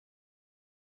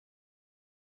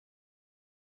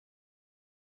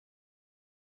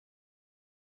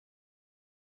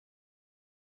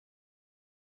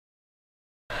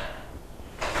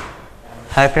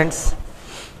Hi friends,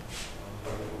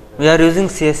 we are using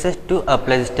CSS to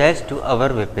apply the styles to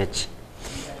our web page.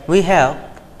 We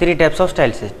have three types of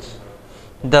style sheets.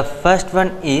 The first one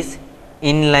is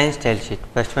inline style sheet.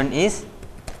 First one is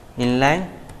inline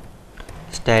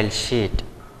style sheet.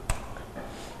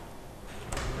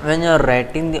 When you are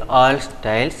writing the all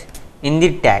styles in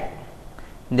the tag,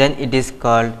 then it is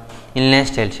called inline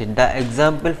style sheet. The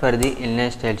example for the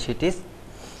inline style sheet is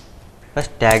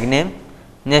first tag name,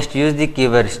 next use the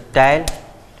keyword style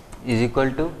is equal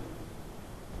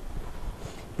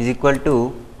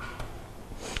to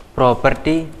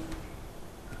property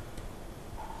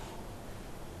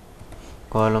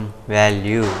column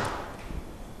value.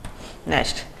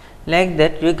 Next, like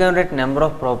that you can write number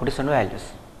of properties and values.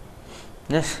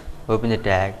 Just open the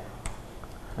tag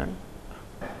and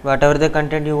whatever the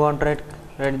content you want to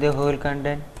write the whole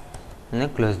content and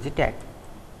then close the tag.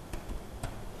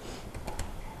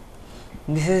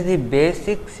 This is the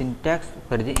basic syntax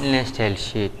for the inline style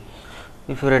sheet.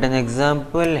 If you write an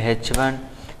example, h1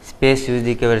 space use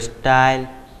the keyword style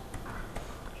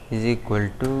is equal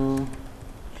to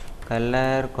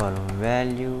color column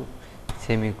value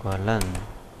semicolon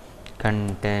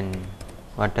content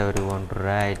whatever you want to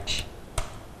write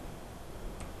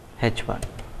h1.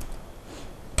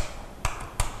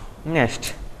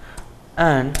 Next,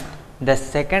 and the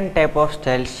second type of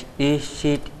style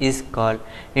sheet is called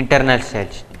internal style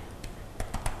sheet.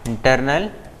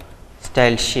 Internal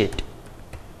style sheet.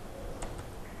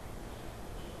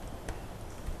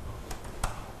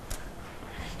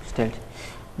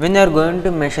 When you are going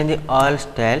to mention the all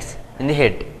styles in the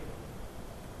head,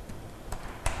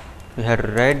 you have to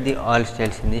write the all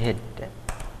styles in the head,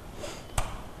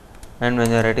 and when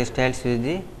you are writing styles, use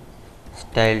the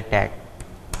style tag.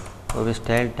 Open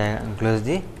style tag and close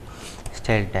the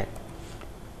style tag.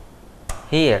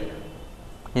 Here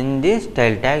in this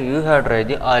style tag you have to write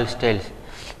the all styles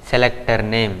selector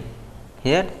name.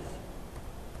 Here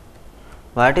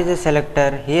what is the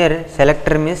selector? Here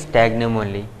selector means tag name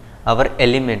only, our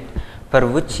element, for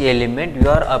which element you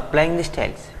are applying the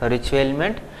styles, for which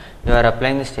element you are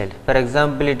applying the styles. For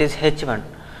example, it is h1,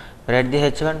 write the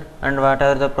h1 and what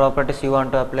are the properties you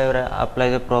want to apply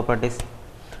the properties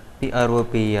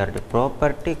PROPER,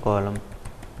 property column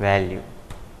value.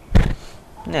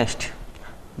 Next,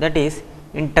 that is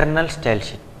internal style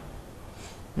sheet.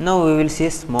 Now we will see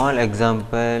a small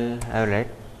example. I will write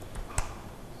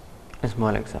a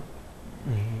small example.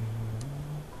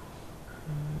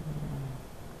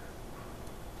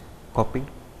 Copy,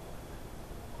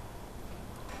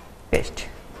 paste.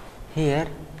 Here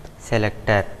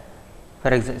selector.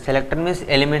 For example, selector means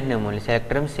element name only.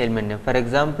 Selector means element name. For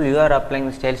example, you are applying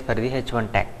the styles for the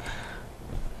h1 tag.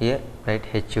 Here write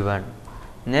h1.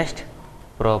 Next,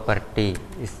 property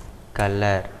is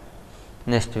color.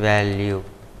 Next, value.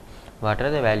 What are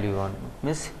the value you want?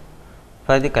 Means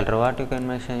for the color, what you can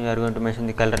mention? You are going to mention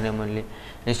the color name only.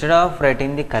 Instead of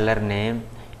writing the color name,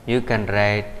 you can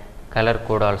write color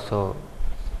code also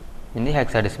in the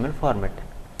hexadecimal format.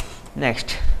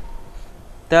 Next,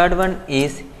 third one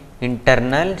is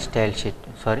internal style sheet.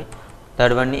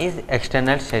 Third one is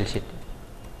external style sheet.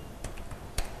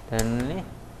 Then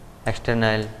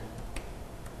external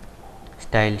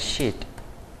style sheet.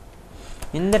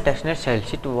 In the external style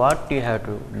sheet, what you have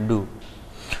to do?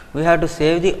 We have to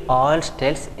save the all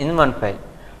styles in one file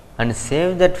and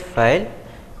save that file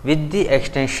with the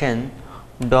extension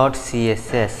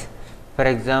 .css. For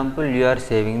example, you are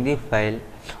saving the file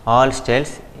all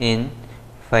styles in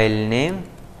file name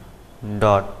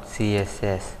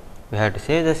 .css. We have to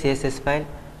save the CSS file,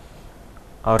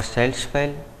 our styles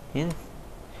file in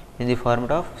the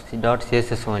format of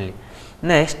 .css only.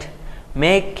 Next,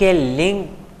 make a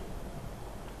link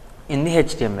in the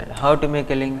HTML. How to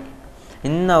make a link?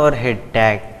 In our head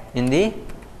tag, in the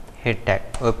head tag,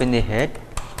 open the head,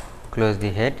 close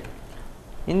the head.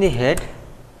 In the head,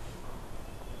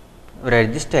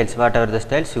 write the styles, whatever the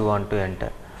styles you want to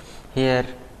enter. Here,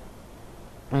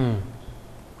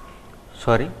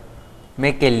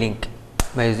 make a link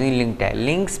by using link tag.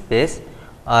 Link space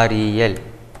rel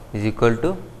is equal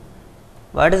to,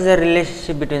 what is the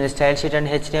relationship between the style sheet and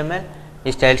HTML?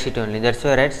 Is style sheet only. That's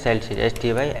why I write style sheet,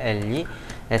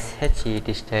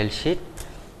 styleshet style sheet,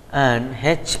 and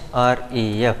href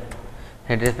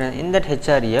head reference. In that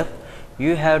href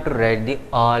you have to write the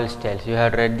all styles. You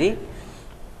have to write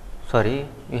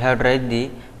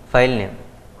the file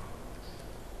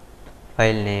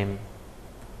name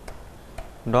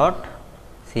dot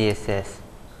css.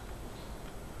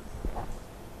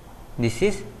 This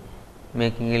is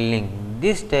making a link.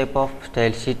 This type of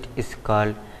style sheet is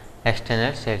called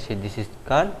external style sheet. This is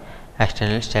called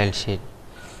external style sheet.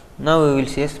 Now we will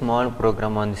see a small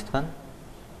program on this one.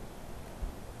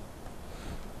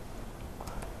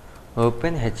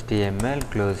 Open HTML,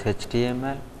 close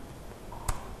HTML,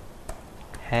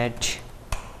 head,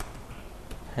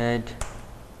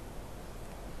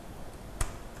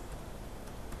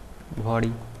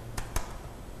 body,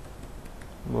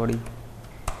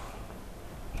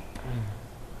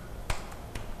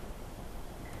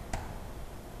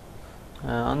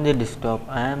 on the desktop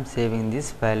I am saving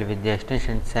this file with the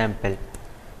extension sample.html.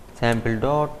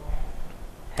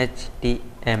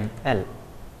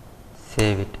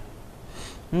 Save it.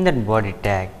 In that body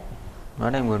tag,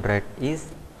 what I am going to write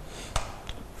is,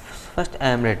 first I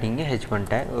am writing a h1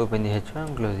 tag. Open the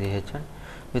h1, close the h1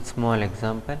 with small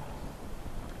example.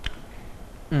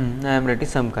 I am writing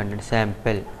some content,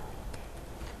 sample.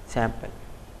 Save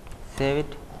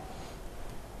it.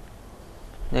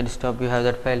 Then stop, you have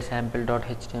that file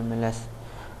sample.html as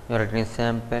you are writing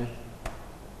sample.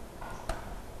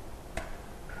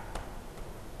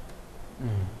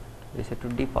 Reset to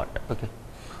default. Okay,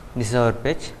 this is our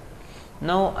page.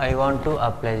 Now I want to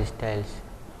apply the styles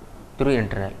through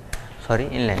inline.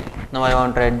 Now I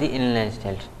want to write the inline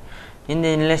styles. In the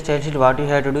inline style sheet, what you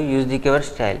have to do, use the keyword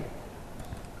style.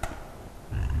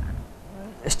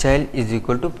 Style is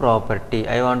equal to property.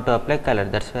 I want to apply color,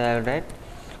 that's why I will write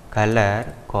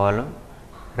color column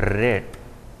red.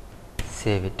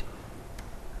 Save it.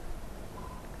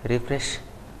 Refresh.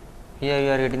 Here you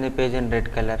are getting the page in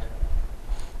red color.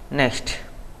 Next,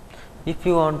 if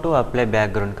you want to apply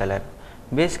background color,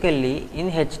 basically in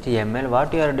HTML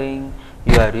what you are doing,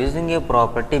 you are using a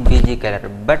property bg color,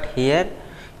 but here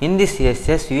in the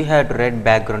CSS you have to write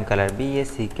background color,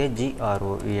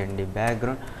 background,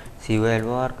 background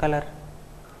color.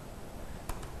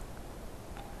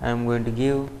 I am going to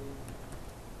give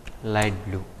light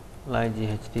blue, light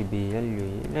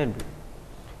GHTBLUE, light blue.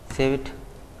 Save it.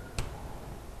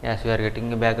 Yes, we are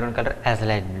getting a background color as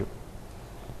light blue.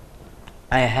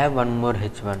 I have one more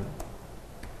h1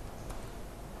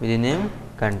 with the name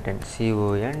content,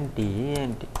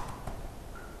 CONTENT.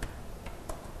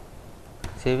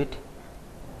 Save it.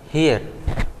 Here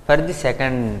for the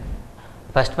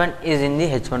first one is in the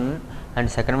h1 and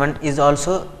second one is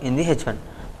also in the h1,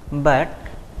 but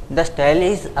the style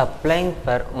is applying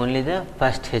for only the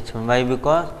first h1. Why?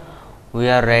 Because we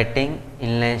are writing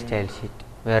inline style sheet.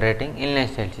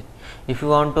 If you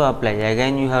want to apply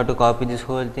again, you have to copy this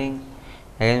whole thing,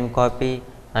 again copy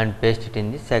and paste it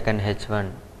in the second h1,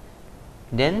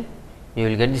 then you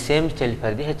will get the same style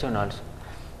for the h1 also.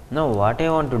 Now what I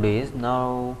want to do is,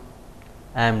 now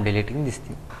I am deleting this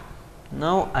thing.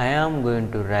 Now I am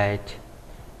going to write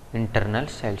internal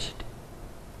style sheet.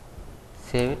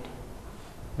 Save it.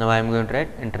 Now I am going to write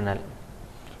internal.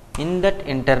 In that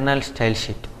internal style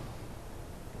sheet,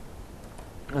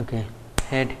 okay,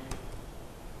 head.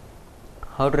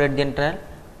 How to write the internal?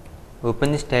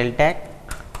 Open the style tag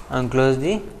and close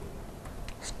the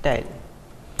style.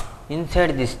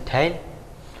 Inside this style,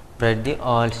 write the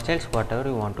all styles whatever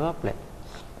you want to apply.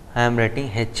 I am writing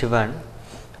h1.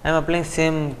 I am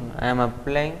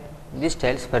applying the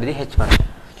styles for the h1.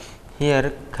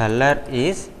 Here color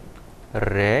is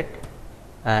red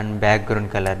and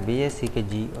background color,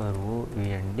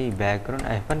 BACKGROUND, background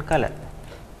hyphen color.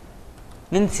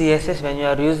 In CSS, when you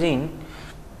are using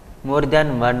more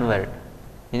than one word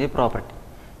in the property,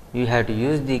 you have to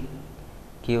use the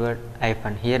keyword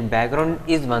hyphen. Here background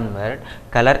is one word,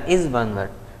 color is one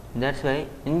word, that's why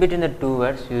in between the two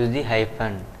words use the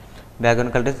hyphen.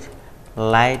 Background color is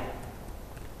light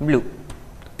blue.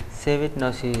 Save it.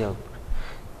 Now see the output.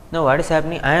 Now what is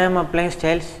happening, I am applying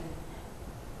styles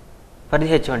for the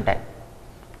h1 tag.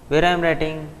 Where I am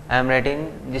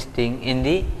writing this thing in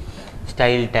the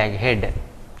style tag head.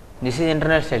 This is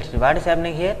internal style. What is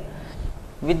happening here?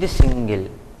 With the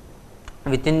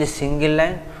within the single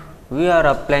line, we are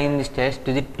applying the styles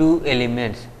to the two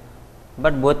elements,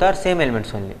 but both are same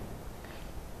elements only.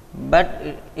 But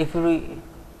if you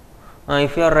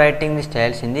are writing the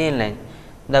styles in the inline,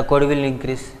 the code will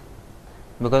increase.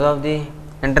 Because of the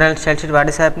internal style sheet, what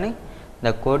is happening?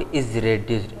 The code is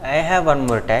reduced. I have one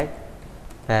more tag,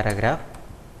 paragraph.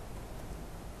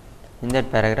 In that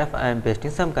paragraph, I am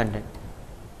pasting some content.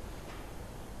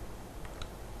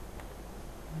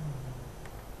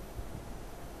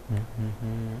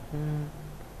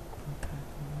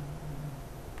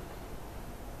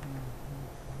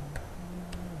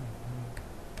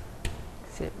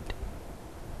 Save it.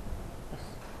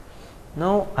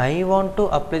 Now I want to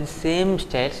apply the same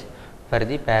styles for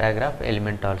the paragraph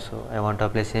element also.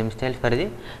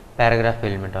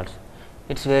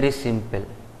 It's very simple.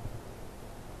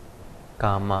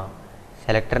 Comma,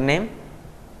 selector name,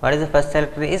 What is the first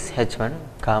selector is H1,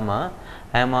 comma.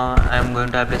 I am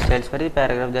going to apply styles for the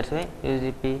paragraph. That's why use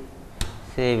the P.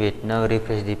 Save it. Now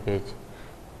refresh the page.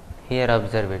 Here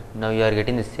observe it. Now you are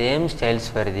getting the same styles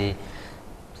for the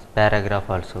paragraph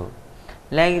also.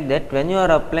 Like that, when you are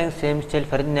applying same style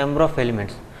for the number of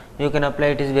elements, you can apply.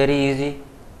 It is very easy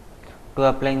to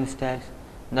applying the styles.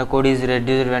 The code is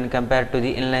reduced when compared to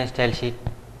the inline style sheet.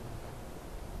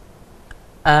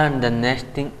 And the next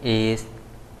thing is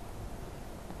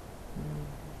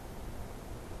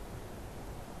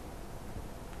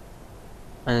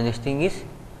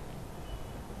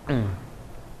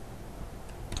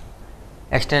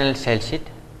external style sheet.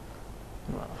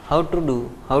 How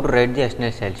to write the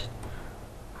external style sheet?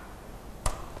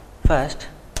 First,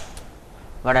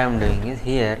 what I am doing is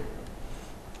here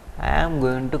I am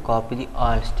going to copy the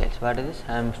all styles. What is this?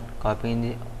 I am copying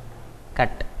the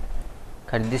cut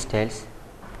the styles,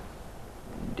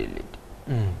 delete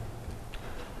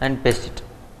and paste it.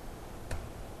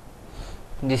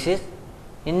 This is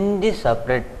in this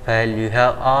separate file. You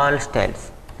have all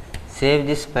styles. Save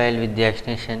this file with the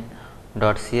extension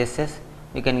 .css.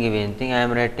 You can give anything. I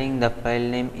am writing the file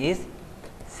name is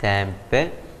sample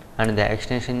and the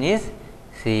extension is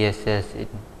CSS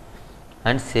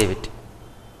and save it.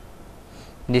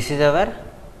 This is our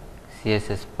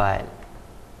CSS file.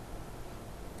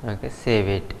 Okay, save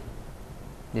it.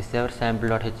 This is our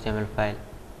sample.html file.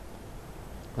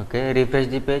 Okay, refresh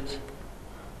the page.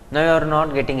 Now you are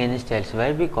not getting any styles.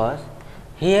 Why? Because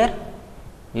here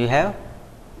you have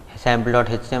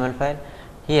sample.html file,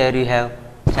 here you have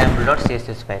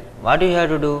sample.css file. What you have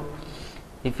to do?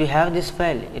 If you have this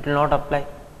file, it will not apply.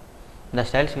 The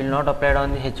styles will not apply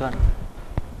on the H1,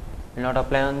 will not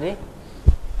apply on the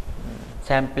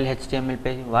sample HTML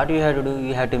page. What you have to do?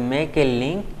 You have to make a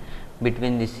link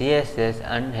between the CSS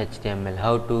and HTML.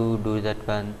 How to do that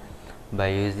one? By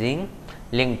using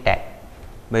link tag.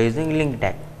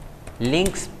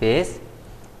 Link space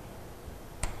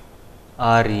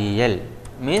REL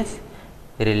means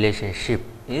relationship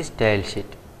is style sheet.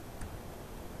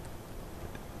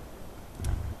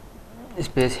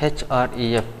 Space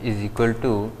href is equal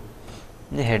to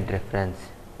the head reference.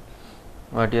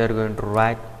 What you are going to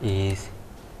write is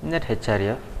in that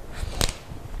href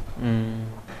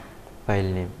file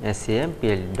name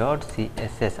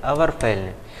sample.css, our file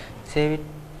name. Save it,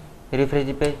 refresh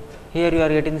the page. Here you are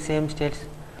getting the same styles.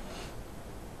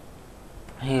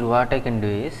 Here what I can do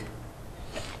is,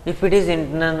 if it is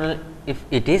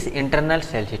internal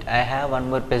style sheet, I have one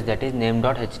more page, that is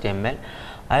name.html.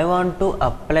 I want to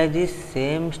apply the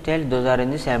same style, those are in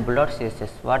the sample.css.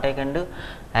 What I can do?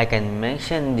 I can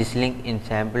mention this link in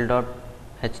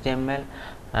sample.html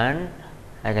and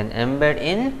I can embed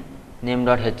in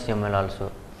name.html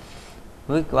also.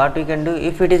 What we can do,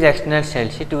 if it is external style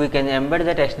sheet, we can embed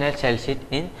that external style sheet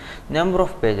in number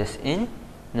of pages.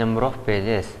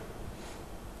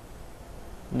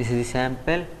 This is the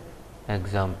sample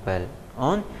example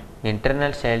on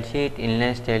internal style sheet,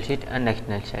 inline style sheet and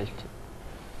external style sheet.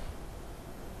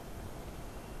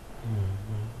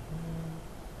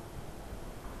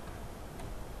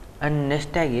 And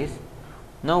next tag is,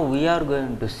 now we are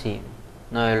going to see,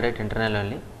 now I will write internal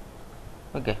only.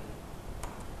 Okay,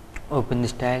 open the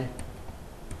style,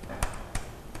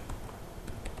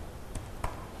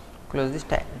 close this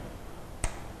tag.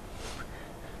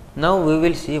 Now we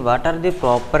will see what are the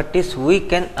properties we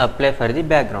can apply for the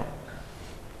background.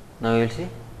 Now we will see.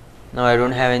 Now I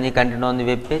don't have any content on the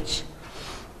web page.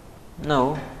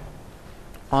 Now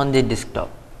on the desktop,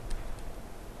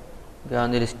 okay,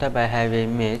 on the desktop I have an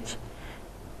image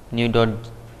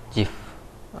new.gif.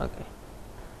 Okay,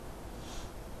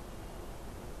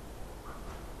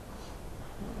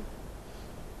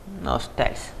 now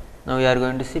styles. Now we are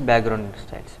going to see background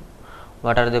styles.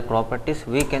 What are the properties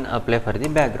we can apply for the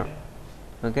background?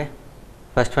 Okay,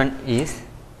 first one is,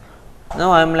 now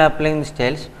I am applying the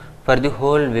styles for the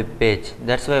whole web page.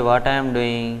 That's why what I am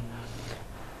doing,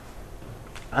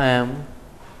 I am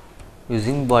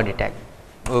using body tag.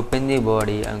 Open the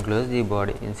body and close the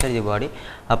body. Inside the body,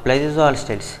 apply these all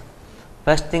styles.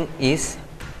 First thing is,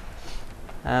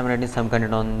 I am writing some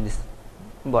content on this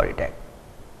body tag.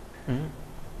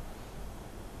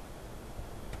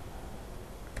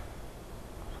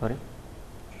 Sorry,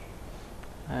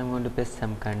 I am going to paste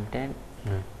some content.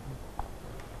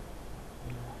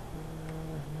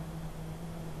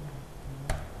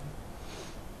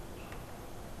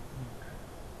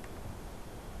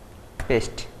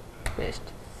 Paste,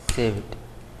 save it.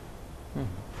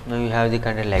 Now you have the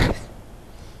content like this.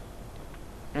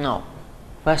 Now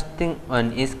first thing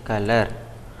one is color.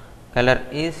 Color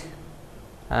is,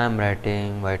 I am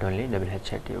writing white only,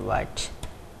 WHIT white.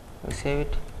 Save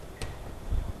it.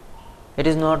 it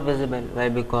is not visible. Why?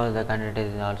 Because the content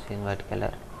is also in white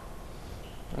color.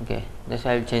 Okay, just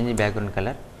I will change the background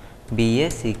color.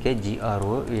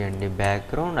 BACKGROUND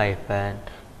background hyphen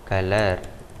color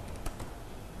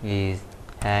is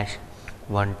hash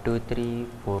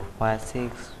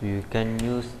 123456. You can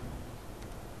use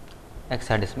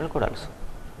hexadecimal code also.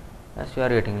 As you are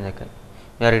getting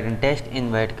you are getting text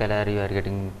in white color, you are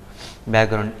getting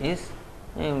background is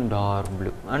in dark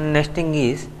blue. And next thing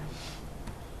is,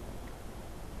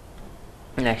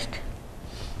 next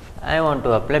I want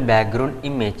to apply background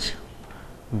image.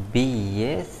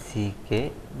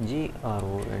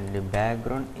 BACKGROUND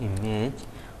background image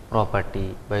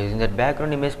property. By using that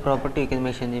background image property, you can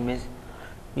mention the image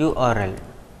URL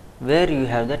where you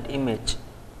have that image,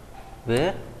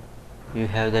 where you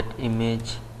have that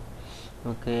image.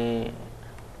 Okay,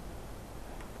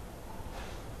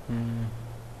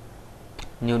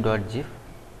 new.gif.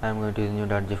 I am going to use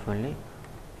new.gif only.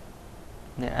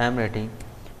 I am writing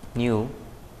new.gif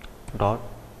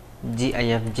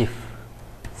gif.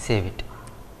 Save it.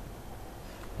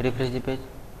 Refresh the page.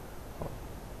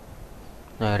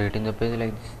 Now I am writing the page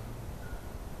like this.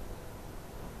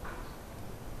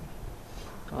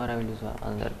 Or I will use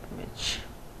another image.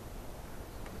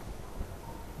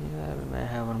 Here I may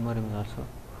have one more image also.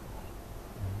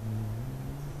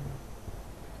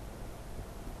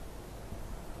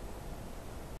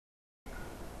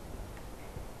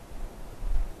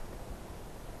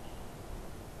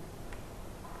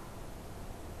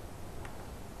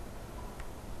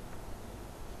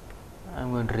 I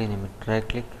am going to rename it. Right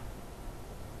click,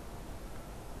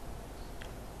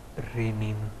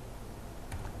 rename.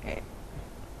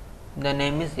 The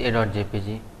name is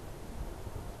a.jpg.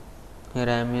 Here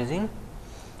I am using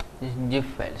GIF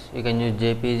files. You can use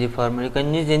JPG format, you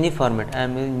can use any format. I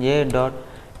am using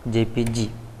a.jpg.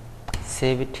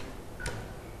 Save it.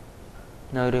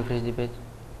 Now refresh the page.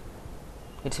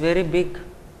 It's very big,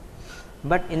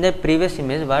 but in the previous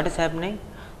image what is happening?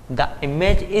 The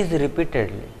image is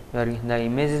repeatedly. The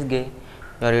image is gay.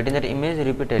 You are getting that image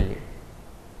repeatedly.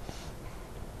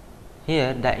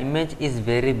 Here the image is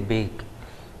very big.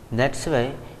 That's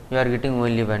why you are getting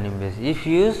only one image. If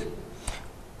you use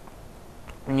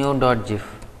new.gif,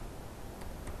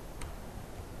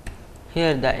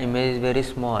 here the image is very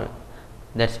small.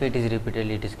 That's why it is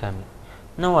repeatedly it is coming.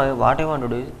 Now what I want to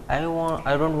do is I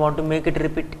don't want to make it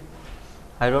repeat.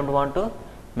 I don't want to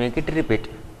make it repeat.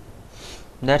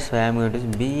 That's why I am going to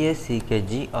use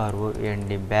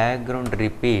BACKGROUND background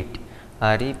repeat,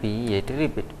 REPEAT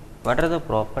repeat. What are the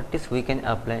properties we can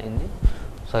apply in the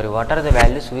what are the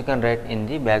values we can write in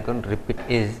the background repeat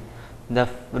is the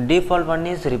default one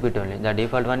is repeat only. The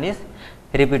default one is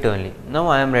repeat only. Now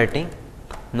I am writing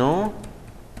no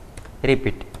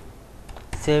repeat.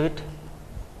 Save it.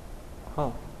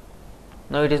 Oh,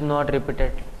 now it is not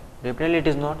repeated. Repeatedly it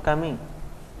is not coming.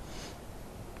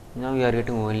 Now you are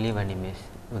getting only one image.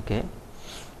 Okay,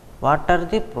 what are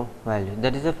the values?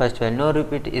 That is the first value. No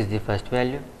repeat is the first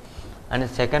value, and the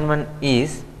second one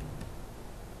is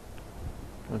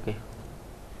okay,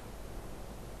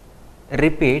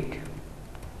 repeat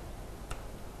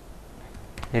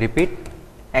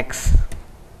x.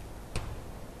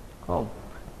 Oh,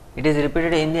 it is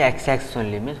repeated in the x axis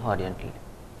only, means horizontally.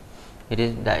 It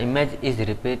is the image is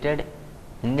repeated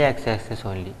in the x axis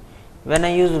only. When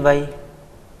I use y,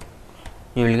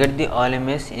 you will get the all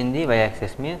images in the y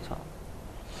axis, means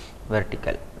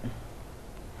vertical.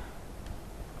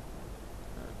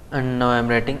 And now I am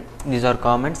writing, these are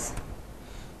comments.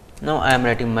 Now I am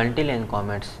writing multi-line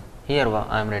comments. Here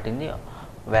I am writing the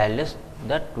values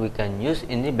that we can use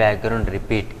in the background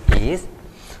repeat is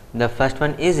the first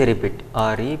one is repeat,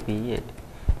 REPEAT,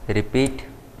 repeat.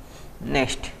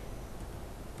 Next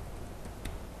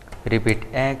repeat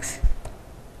x,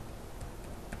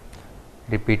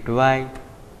 repeat y.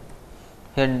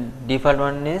 Here default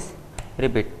one is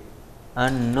repeat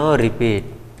and no repeat.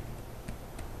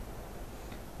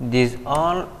 These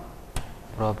all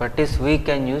properties we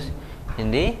can use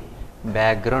in the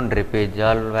background repeat.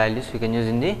 All values we can use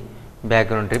in the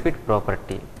background repeat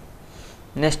property.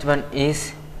 Next one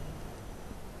is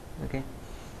okay.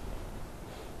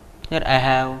 Here I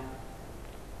have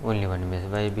only one image.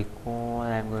 Why? Because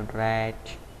I am going to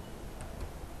write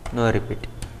no repeat.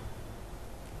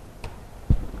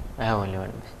 I have only one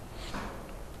image.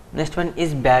 Next one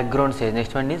is background size.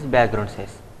 Next one is background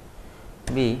size.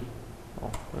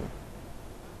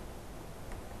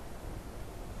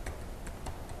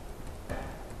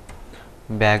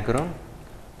 Background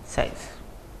size.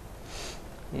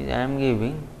 I am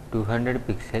giving 200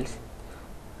 pixels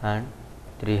and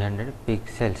 300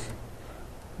 pixels.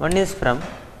 One is from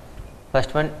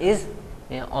first one is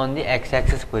on the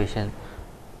x-axis position,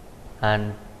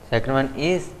 and second one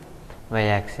is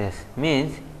y-axis,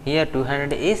 means here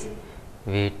 200 is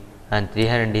width and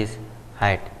 300 is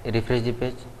height. Refresh the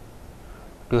page.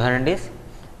 200 is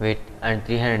width and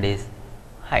 300 is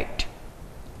height.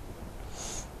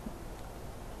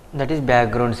 That is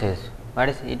background says. What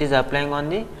is it? Is applying on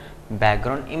the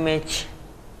background image.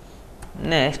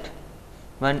 Next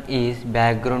one is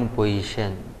background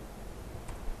position.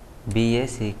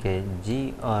 BACKGROUND,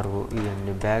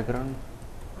 background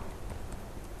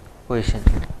position.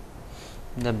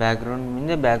 In the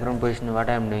background position, what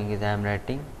I am doing is I am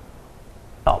writing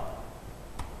top.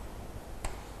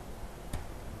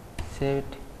 Save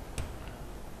it.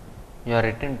 You are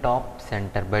writing top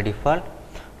center. By default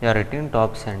you are writing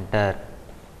top center.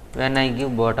 When I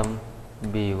give bottom,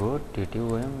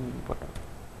 BOTTOM, bottom,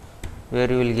 where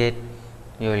you will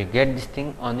get this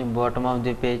thing on the bottom of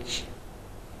the page.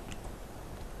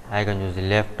 I can use the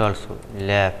left also,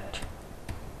 left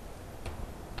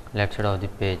side of the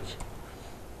page,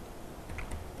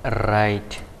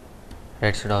 right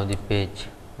side of the page.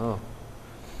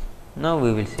 Now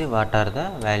we will see what are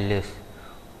the values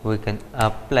we can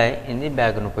apply in the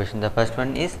background position. The first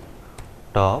one is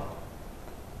top,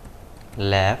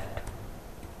 left,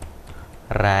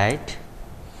 right,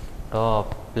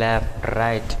 top, left,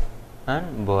 right,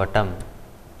 and bottom.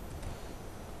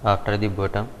 After the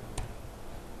bottom,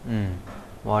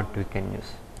 what we can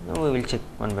use? Now we will check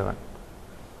one by one.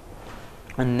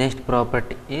 And next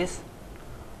property is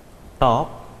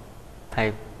top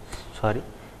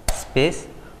space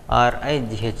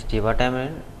RIGHT. What I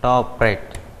mean? Top right.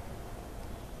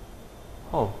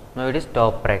 Now it is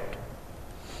top right.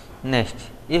 Next,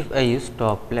 if I use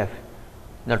top left,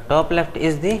 the top left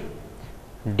is the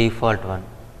default one.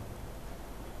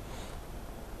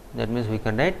 That means we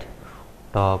can write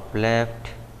top left,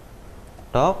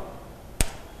 top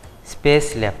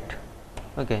space left.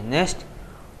 Okay. Next,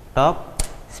 top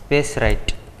space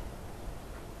right,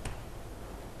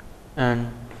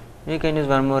 and we can use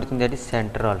one more thing, that is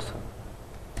center also.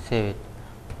 Save it.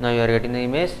 Now you are getting the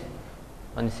image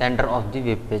on the center of the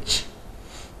web page.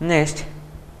 Next,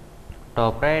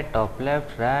 top right, top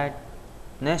left, right.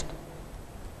 Next,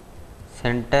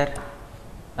 center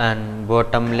and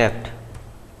bottom left,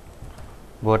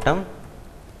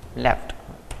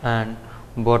 and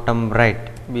bottom right,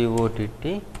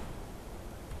 BOTT,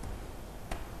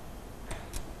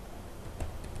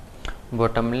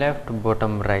 bottom left,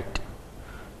 bottom right.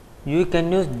 You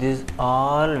can use these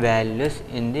all values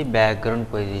in the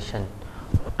background position.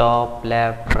 Top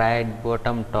left, right,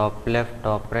 bottom, top left,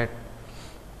 top right,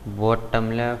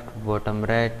 bottom left, bottom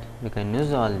right. We can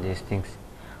use all these things.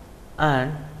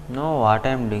 And now what I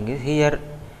am doing is, here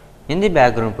in the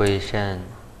background position,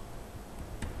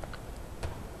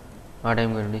 what I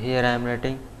am going to do, here I am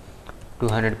writing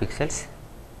 200 pixels,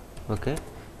 okay,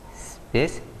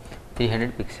 space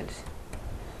 300 pixels.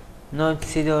 Now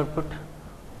see the output.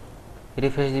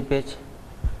 Refresh the page.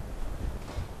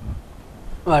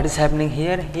 What is happening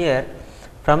here? Here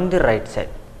from the right side,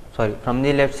 from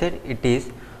the left side, it is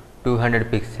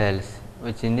 200 pixels,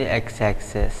 which in the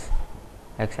x-axis.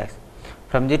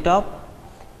 From the top,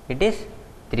 it is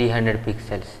 300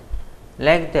 pixels.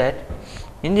 Like that,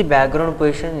 in the background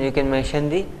position, you can mention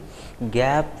the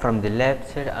gap from the left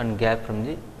side and gap from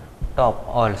the top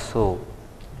also.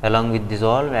 Along with these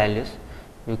all values,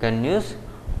 you can use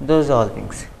those all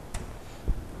things.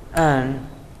 And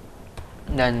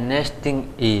the next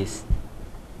thing is,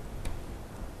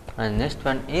 next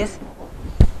one is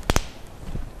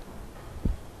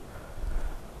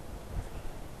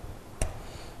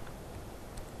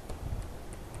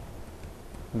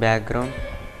background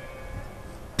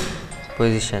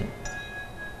position,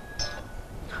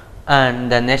 and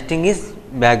the next thing is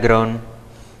background.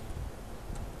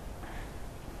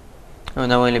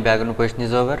 Now only background position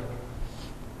is over.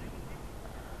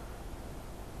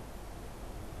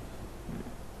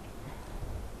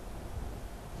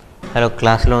 Hello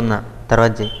క్లాస్లో ఉన్న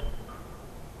తర్వాత చేయి.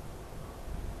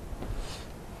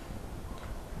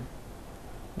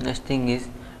 Next thing is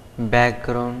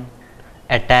background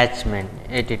attachment,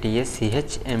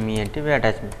 ATTACHMENT,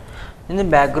 attachment. In the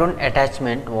background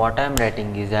attachment, what I am writing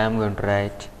is, I am going to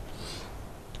write,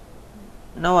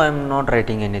 now I am not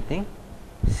writing anything,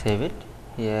 save it.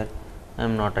 Here I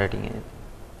am not writing anything.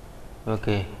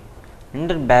 Okay,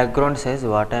 under background says,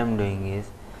 what I am doing is,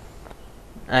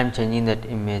 I am changing that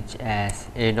image as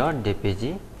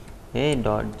a.jpg.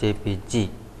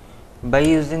 By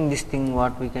using this thing,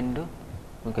 what we can do?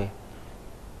 Okay,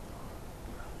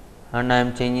 and I am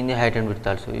changing the height and width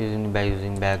also by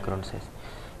using background size.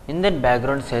 In that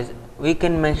background size, we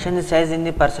can mention the size in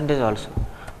the percentage also.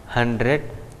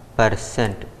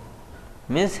 100%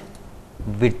 means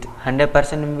width.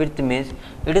 100% width means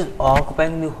it is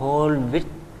occupying the whole width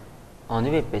on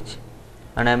the web page,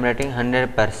 and I am writing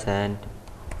 100%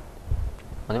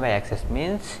 on the y axis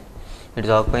means it is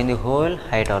occupying the whole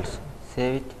height also.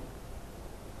 Save it,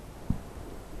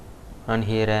 and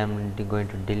here I am going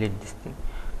to delete this thing.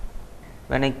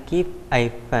 When I keep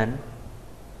hyphen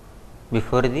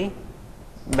before the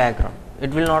background,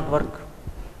 it will not work.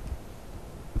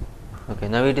 Okay,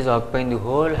 now it is occupying the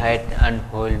whole height and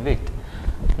whole width.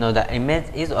 Now the image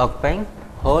is occupying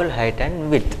whole height and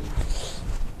width.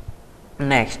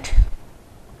 Next,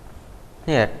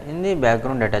 here in the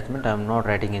background attachment, I am not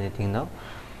writing anything now.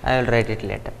 I will write it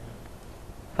later.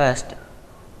 First,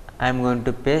 I am going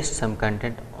to paste some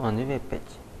content on the web page.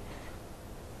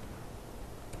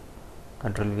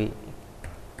 Ctrl V.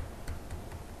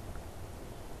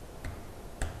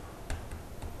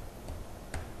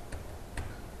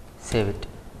 Save it.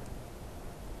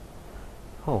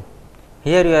 Oh,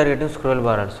 here you are getting scroll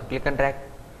bar also. Click and drag.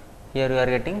 Here you are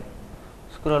getting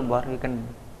scroll bar. You can,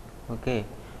 okay.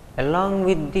 Along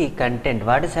with the content,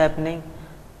 what is happening?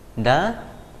 The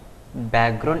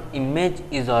background image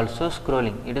is also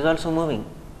scrolling. It is also moving.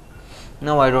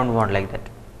 Now I don't want like that.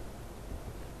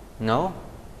 No,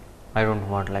 I don't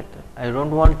want like that. I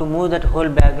don't want to move that whole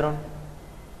background.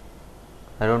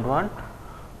 I don't want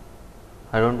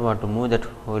to move that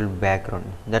whole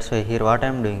background. That's why here what I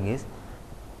am doing is,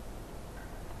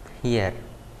 here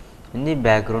in the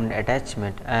background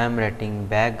attachment, I am writing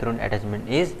background attachment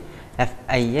is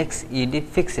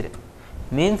fixed,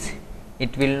 means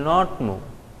it will not move.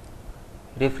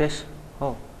 Refresh.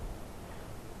 Oh,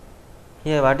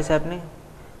 here what is happening?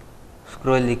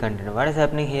 Scroll the content. What is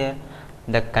happening here?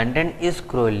 The content is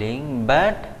scrolling,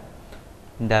 but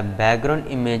the background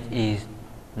image is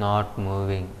not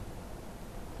moving.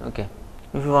 Okay,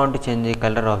 if you want to change the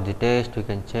color of the text, you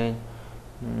can change.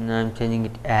 I am changing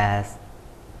it as,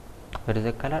 what is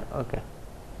the color? Okay,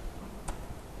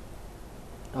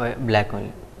 black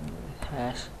only.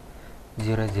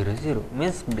 #000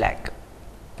 means black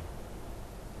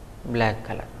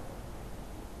color.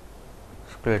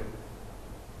 Scroll it.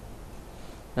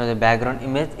 Now the background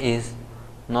image is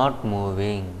not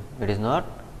moving. It is not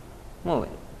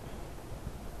moving.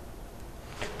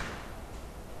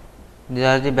 These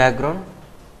are the background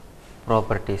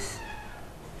properties.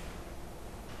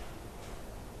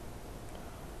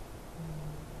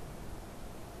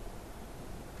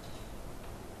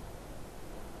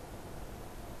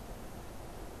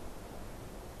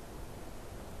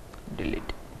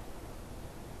 Delete.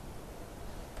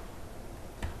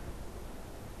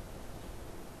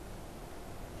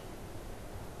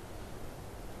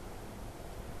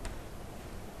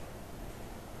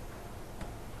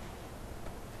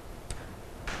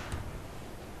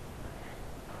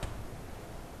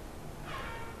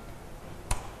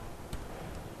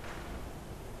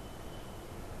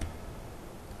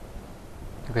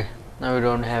 Okay, now we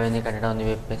don't have any content on the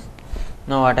web page.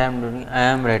 Now what I am doing, I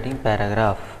am writing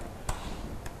paragraph.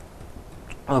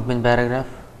 Open paragraph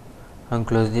and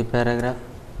close the paragraph.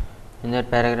 In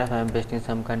that paragraph I am pasting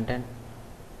some content.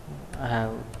 I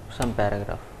have some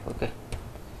paragraph. Okay,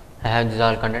 I have this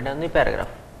all content on the paragraph.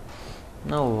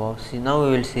 Now see, now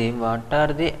we will see what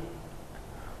are the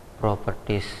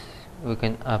properties we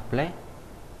can apply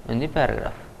in the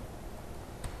paragraph.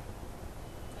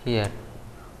 Here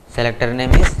selector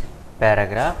name is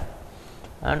paragraph,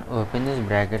 and open this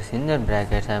brackets. In the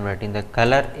brackets I am writing the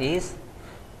color is,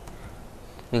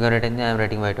 you can write I am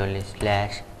writing white only,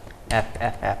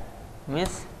 /FFF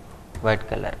means white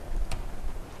color.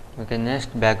 Okay,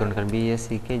 next background color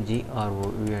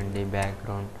BACKGROUND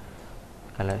background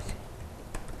colors.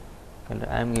 Color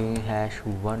I am giving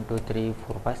 #1 2 3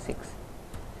 4 5 6.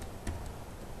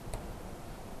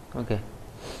 Okay,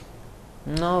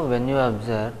 now when you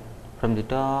observe from the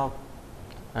top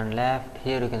and left,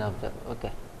 here you can observe.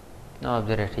 Okay, now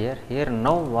observe it here. Here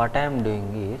now what I am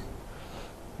doing is,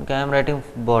 okay, I am writing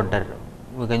border.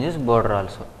 We can use border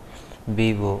also.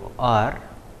 BORDER,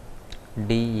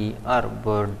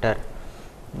 border.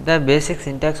 The basic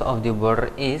syntax of the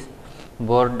border is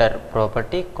border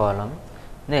property column.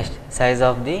 Next, size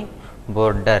of the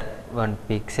border 1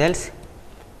 pixels.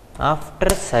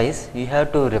 After size, you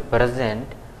have to represent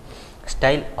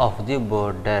style of the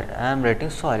border. I am writing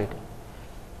solid.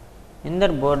 In the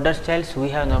border styles, we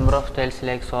have number of styles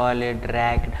like solid,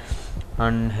 ragged,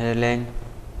 and hairline,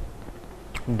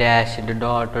 dashed,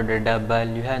 dot, or double.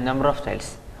 You have number of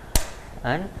styles.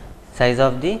 And size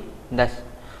of the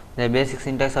basic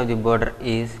syntax of the border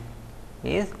is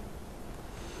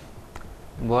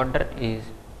border is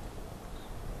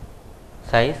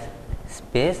size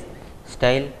space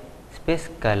style space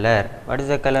color. What is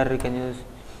the color you can use?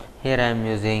 Here I am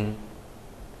using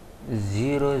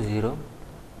 00.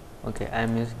 Okay, I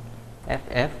am using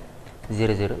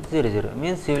FF0000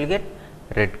 means you will get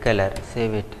red color.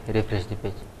 Save it, refresh the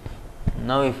page.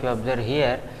 Now if you observe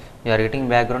here, you are getting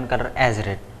background color as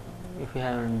red. If you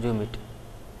have zoom it,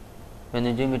 when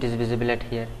you zoom it is visible at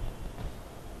here.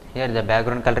 Here the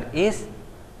background color is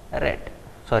red,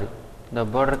 sorry, the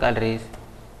border color is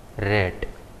red.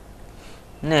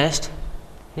 Next,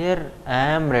 here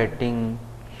I am writing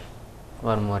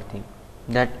one more thing,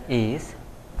 that is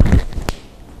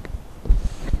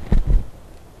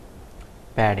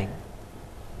padding.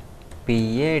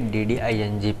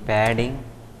 PADDING, padding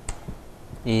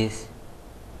is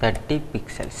 30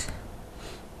 pixels.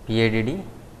 PADD,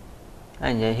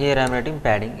 and here I am writing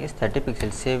padding is 30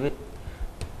 pixels. Save it,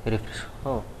 refresh.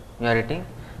 Oh, you are writing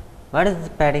what is the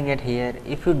padding at here.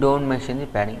 If you don't mention the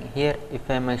padding here, if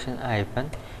I mention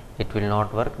hyphen, it will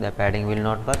not work, the padding will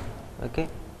not work. Okay,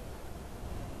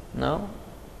 now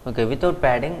okay, without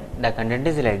padding the content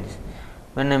is like this.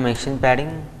 When I mention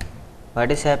padding,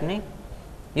 what is happening?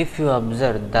 If you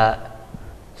observe, the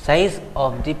size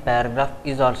of the paragraph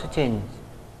is also changed,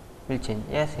 will change.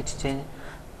 Yes, it's changed.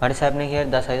 What is happening here?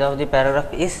 The size of the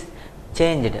paragraph is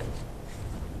changed.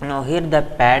 Now here the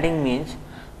padding means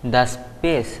the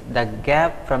space, the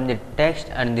gap from the text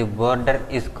and the border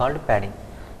is called padding.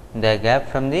 The gap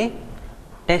from the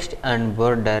text and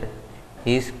border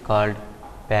is called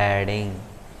padding.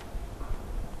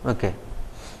 Okay,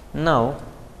 now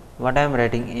what I am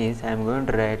writing is, I am going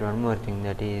to write one more thing,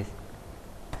 that is,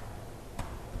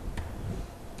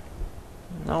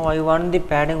 now I want the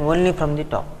padding only from the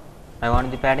top. I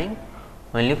want the padding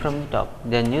only from the top.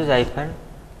 Then use hyphen,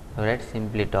 write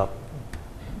simply top.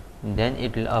 Then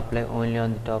it will apply only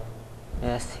on the top.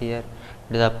 Yes, here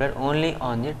it is applied only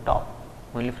on the top,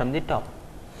 only from the top.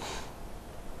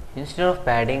 Instead of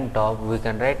padding top, we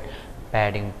can write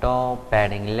padding top,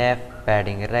 padding left,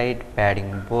 padding right,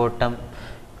 padding bottom.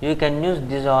 You can use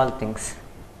these all things.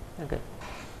 Okay.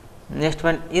 Next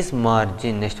one is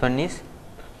margin. Next one is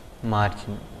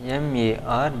margin.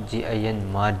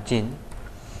 MARGIN, margin.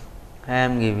 I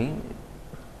am giving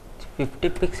 50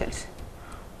 pixels.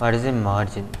 What is a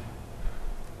margin?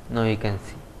 Now you can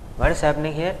see what is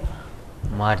happening here.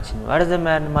 Margin. What is the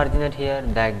margin at here?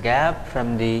 The gap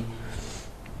from the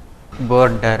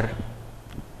border.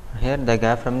 Here the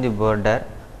gap from the border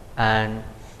and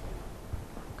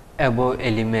above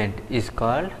element is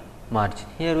called margin.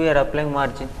 Here we are applying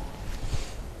margin.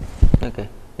 Okay,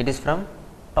 it is from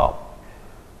top,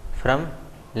 from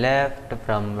left,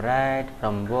 from right,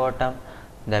 from bottom.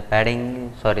 The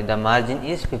padding, sorry, the margin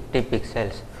is 50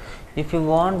 pixels. If you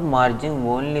want margin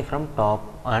only from top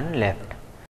and left,